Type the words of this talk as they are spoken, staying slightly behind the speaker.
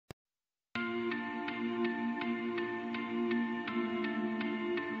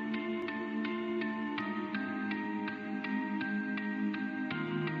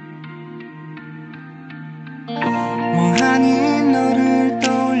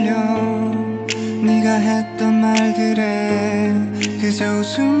네가 했던 말들에 그저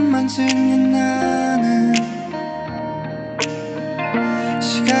웃음만 짓는 나는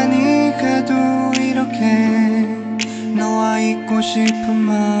시간이 가도 이렇게 너와 있고 싶은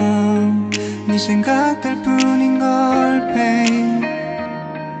마음 네 생각들 뿐인걸 babe.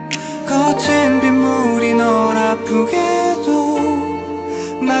 거친 빗물이 널 아프게도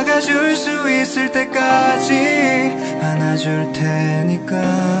막아줄 수 있을 때까지 안아줄 테니까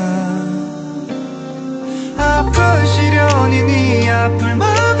아픈 시련이 네 앞을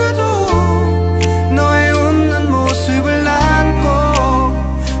막아도 너의 웃는 모습을 난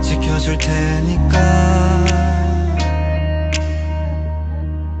꼭 지켜줄 테니까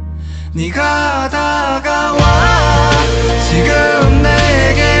네가 다가와 지금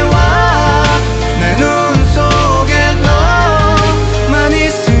내게 와 내 눈 속에 너만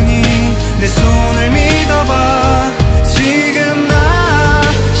있으니 내 손을 믿어봐 지금 나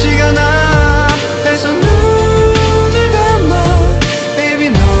시간 앞에서 눈을 감아 baby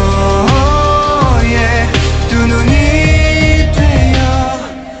너의 두 눈이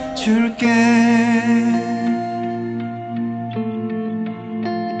되어줄게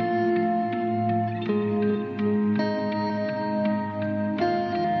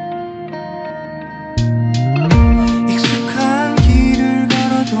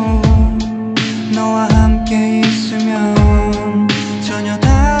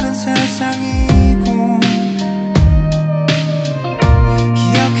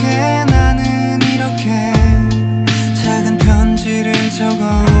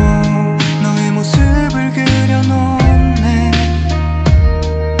너의 모습을 그려놓네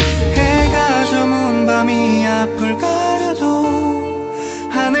해가 저문 밤이 앞을 가려도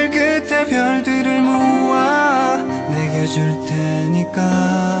하늘 끝에 별들을 모아 내게 줄 테니까